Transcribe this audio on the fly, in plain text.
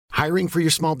Hiring for your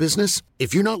small business?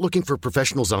 If you're not looking for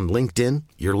professionals on LinkedIn,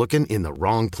 you're looking in the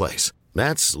wrong place.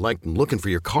 That's like looking for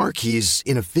your car keys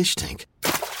in a fish tank.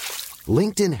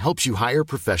 LinkedIn helps you hire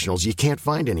professionals you can't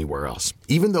find anywhere else,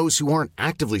 even those who aren't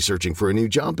actively searching for a new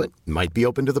job but might be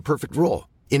open to the perfect role.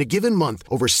 In a given month,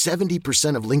 over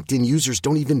 70% of LinkedIn users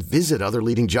don't even visit other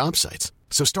leading job sites.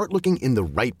 So start looking in the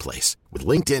right place. With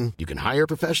LinkedIn, you can hire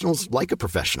professionals like a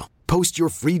professional. Post your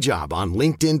free job on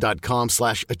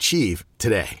linkedin.com/achieve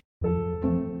today.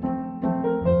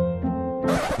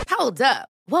 Hold up.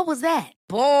 What was that?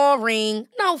 Boring.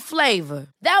 No flavor.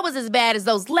 That was as bad as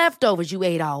those leftovers you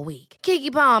ate all week.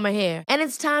 Keke Palmer here. And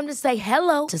it's time to say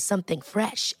hello to something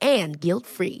fresh and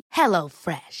guilt-free. Hello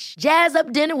Fresh. Jazz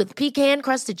up dinner with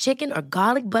pecan-crusted chicken or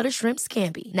garlic butter shrimp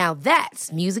scampi. Now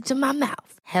that's music to my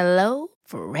mouth. Hello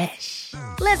Fresh.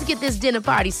 Let's get this dinner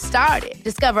party started.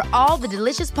 Discover all the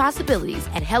delicious possibilities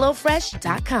at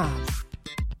hellofresh.com.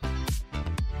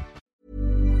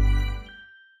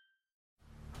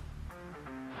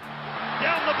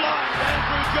 Down the blind,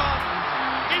 Andrew John.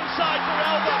 Inside for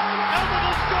Albert. Albert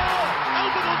will score.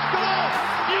 Albert will score.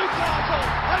 Newcastle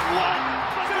have won.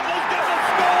 Fiddler's going to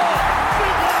score.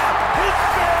 Fiddler, it's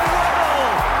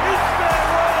farewell. It's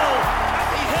farewell. And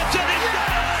he hits it. He's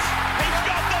got it. He's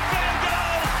got the field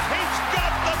goal. He's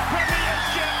got the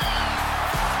premiership.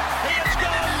 He has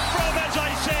gone from, as I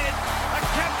said, a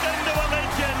captain to a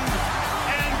legend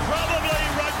and probably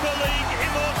rugby league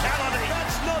immortality.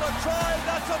 That's not a try.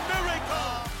 That's a miracle.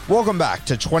 Welcome back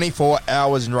to 24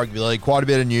 Hours in Rugby League. Quite a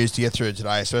bit of news to get through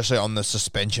today, especially on the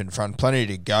suspension front. Plenty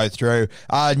to go through.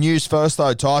 News first,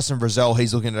 though. Tyson Frizell,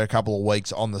 he's looking at a couple of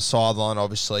weeks on the sideline.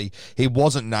 Obviously, he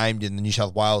wasn't named in the New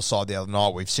South Wales side the other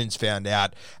night. We've since found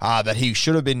out that he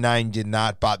should have been named in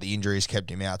that, but the injuries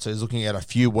kept him out. So he's looking at a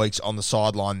few weeks on the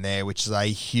sideline there, which is a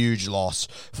huge loss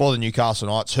for the Newcastle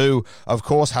Knights, who, of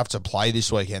course, have to play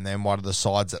this weekend. They're one of the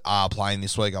sides that are playing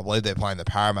this week. I believe they're playing the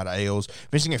Parramatta Eels,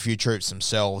 missing a few troops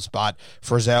themselves, but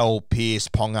Frizell, Pearce,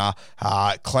 Ponga,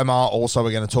 Clemmer, also we're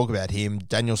going to talk about him.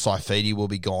 Daniel Saifidi will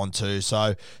be gone too.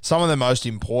 So some of the most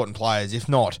important players, if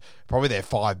not probably their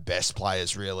 5 best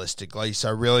players realistically.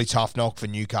 So really tough knock for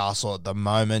Newcastle at the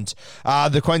moment.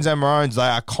 The Queensland Maroons, they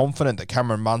are confident that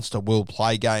Cameron Munster will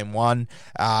play game 1.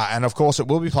 And of course it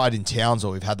will be played in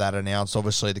Townsville. We've had that announced.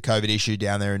 Obviously the COVID issue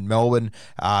down there in Melbourne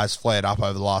has flared up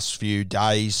over the last few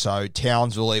days. So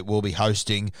Townsville, it will be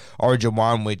hosting Origin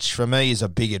 1, which for me is a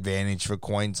big advantage for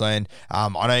Queensland. I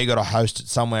know you got to host it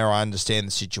somewhere. I understand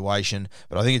the situation,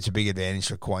 but I think it's a big advantage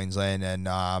for Queensland. And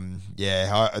I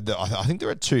think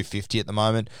they're at 250 at the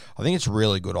moment. I think it's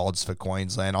really good odds for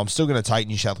Queensland. I'm still going to take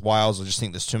New South Wales. I just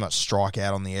think there's too much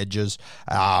strikeout on the edges.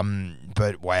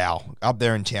 But wow, up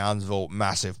there in Townsville,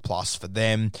 massive plus for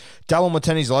them. Dallin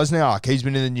Watene-Zelezniak, he's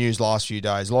been in the news last few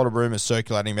days. A lot of rumours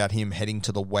circulating about him heading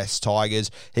to the West Tigers.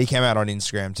 He came out on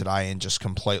Instagram today and just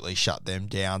completely shut them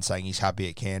down, saying he's happy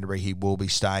at Canterbury. He will be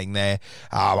staying there.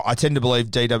 I tend to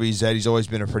believe DWZ, he's always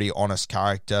been a pretty honest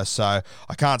character, so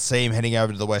I can't see him heading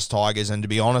over to the West Tigers. And to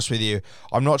be honest with you,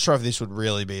 I'm not sure if this would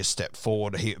really be a step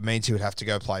forward. It means he would have to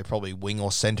go play probably wing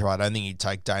or centre. I don't think he'd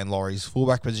take Dane Laurie's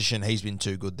fullback position. He's been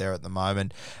too good there at the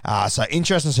moment. So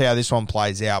interesting to see how this one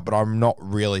plays out, but I'm not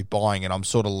really buying it. I'm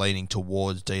sort of leaning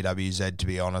towards DWZ, to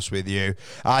be honest with you.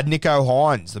 Nicho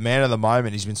Hynes, the man of the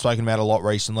moment, he's been spoken about a lot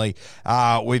recently.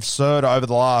 We've heard over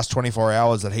the last 24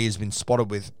 hours that he has been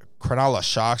spotted with Cronulla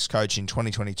Sharks coach in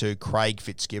 2022, Craig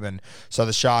Fitzgibbon. So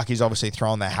the Sharkies obviously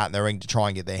throwing their hat in the ring to try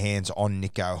and get their hands on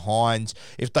Nicho Hynes.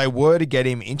 If they were to get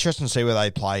him, interesting to see where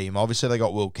they play him. Obviously they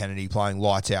got Will Kennedy playing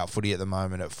lights out footy at the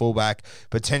moment at fullback.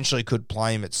 Potentially could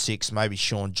play him at 6, maybe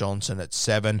Sean Johnson at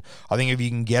 7. I think if you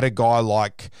can get a guy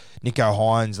like Nicho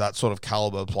Hynes, that sort of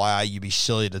calibre player, you'd be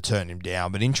silly to turn him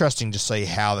down. But interesting to see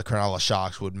how the Cronulla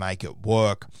Sharks would make it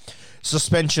work.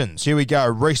 Suspensions. Here we go.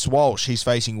 Reece Walsh, he's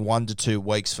facing 1 to 2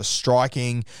 weeks for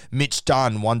striking. Mitch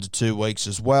Dunn, 1 to 2 weeks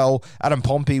as well. Adam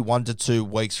Pompey, 1 to 2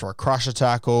 weeks for a crusher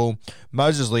tackle.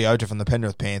 Moses Leota from the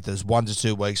Penrith Panthers, 1 to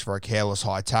 2 weeks for a careless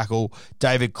high tackle.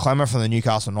 David Clemmer from the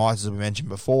Newcastle Knights, as we mentioned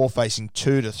before, facing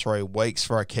 2 to 3 weeks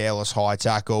for a careless high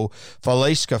tackle.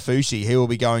 Felice Kafusi, he will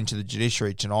be going to the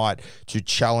judiciary tonight to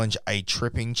challenge a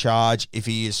tripping charge. If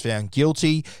he is found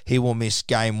guilty, he will miss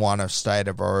game 1 of State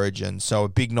of Origin. So a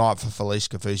big night for Felice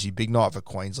Kafusi, big night for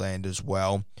Queensland as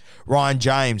well. Ryan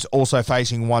James also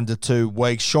facing 1 to 2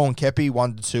 weeks. Sean Kepi,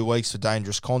 1 to 2 weeks for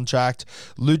dangerous contact.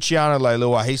 Luciano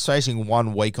Leilua, he's facing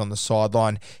 1 week on the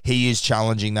sideline. He is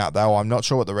challenging that though. I'm not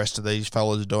sure what the rest of these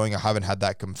fellas are doing. I haven't had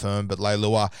that confirmed, but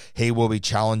Leilua, he will be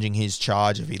challenging his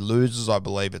charge. If he loses, I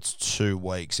believe it's 2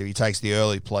 weeks. If he takes the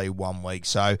early plea, 1 week.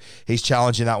 So he's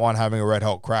challenging that one, having a red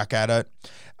hot crack at it.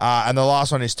 And the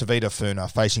last one is Tavita Funa,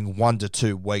 facing 1 to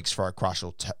 2 weeks for a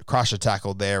crusher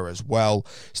tackle there as well.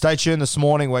 Stay tuned this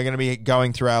morning. We're going to be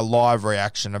going through our live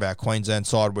reaction of our Queensland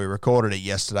side. We recorded it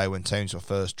yesterday when teams were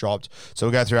first dropped. So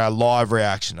we'll go through our live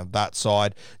reaction of that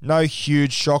side. No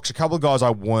huge shocks. A couple of guys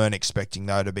I weren't expecting,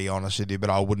 though, to be honest with you,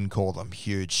 but I wouldn't call them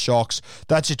huge shocks.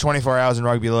 That's your 24 hours in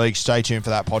rugby league. Stay tuned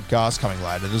for that podcast coming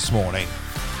later this morning.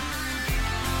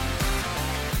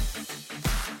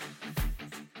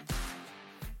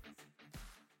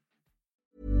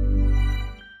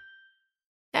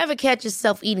 Ever catch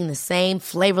yourself eating the same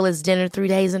flavorless dinner 3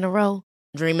 days in a row?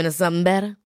 Dreaming of something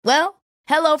better? Well,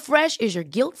 HelloFresh is your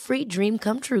guilt-free dream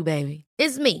come true, baby.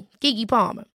 It's me, Keke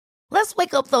Palmer. Let's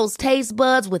wake up those taste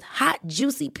buds with hot,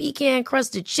 juicy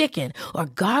pecan-crusted chicken or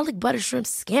garlic butter shrimp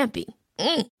scampi.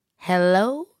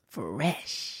 Hello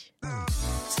Fresh.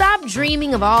 Stop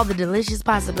dreaming of all the delicious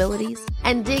possibilities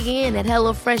and dig in at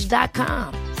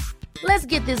HelloFresh.com. Let's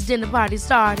get this dinner party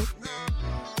started.